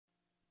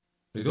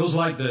It goes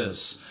like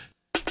this.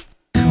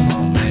 Come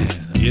on, man.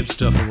 Give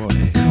stuff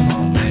away. Come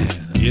on, man.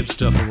 Give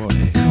stuff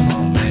away. Come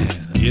on, man.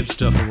 Give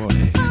stuff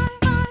away.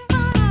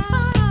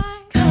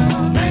 Come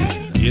on,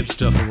 man. Give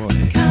stuff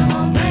away. Come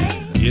on,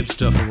 man. Give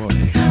stuff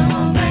away. Come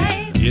on,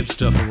 man. Give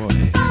stuff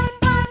away.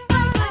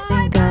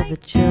 Think of the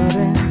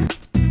children,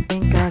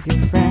 think of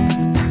your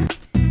friends,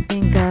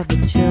 think of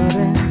the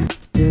children,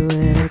 do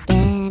it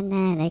again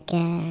and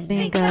again.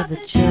 Think of the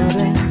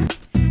children,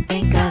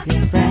 think of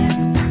your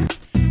friends,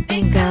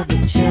 think of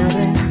the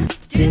children,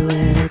 do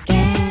it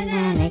again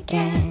and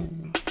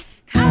again.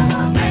 Come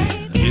on,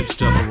 man. Give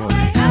stuff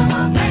away. Come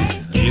on,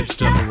 man. Give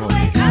stuff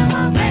away. Come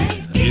on, man.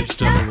 Give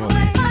stuff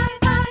away.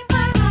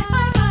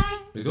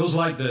 It goes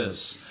like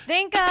this.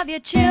 Think of your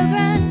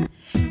children,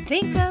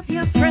 think of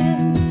your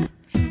friends,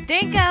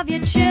 think of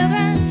your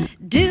children,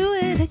 do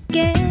it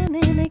again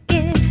and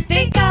again.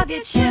 Think of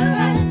your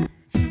children,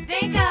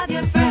 think of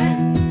your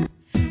friends,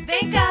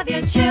 think of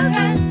your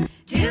children,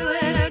 do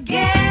it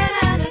again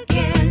and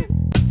again.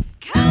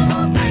 Come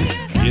on,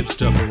 man. Give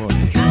stuff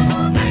away. Come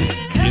on, man.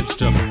 Give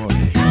stuff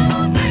away. Come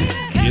on, man.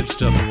 Give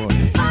stuff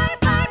away. Come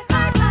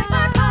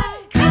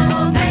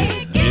on,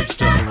 man. Give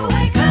stuff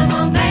away. Come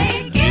on,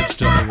 man. Give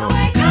stuff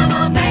away. Come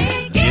on,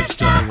 man. Give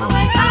stuff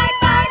away. Come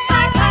on,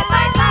 baby.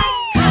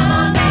 Come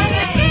on,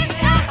 baby.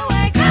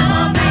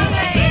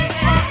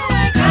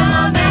 Come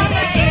on,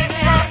 baby.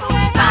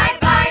 Bye,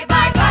 bye,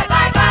 bye, bye,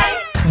 bye, bye.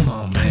 Come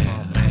on,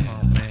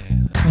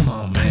 man. Come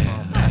on, man.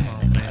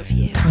 Love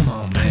you. Come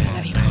on, man.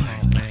 Love you more.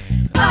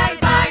 Bye,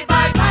 bye,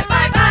 bye, bye,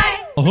 bye, bye.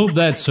 I hope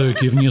that's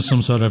given you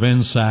some sort of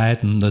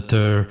insight and that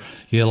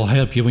it'll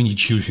help you when you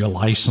choose your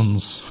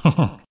license.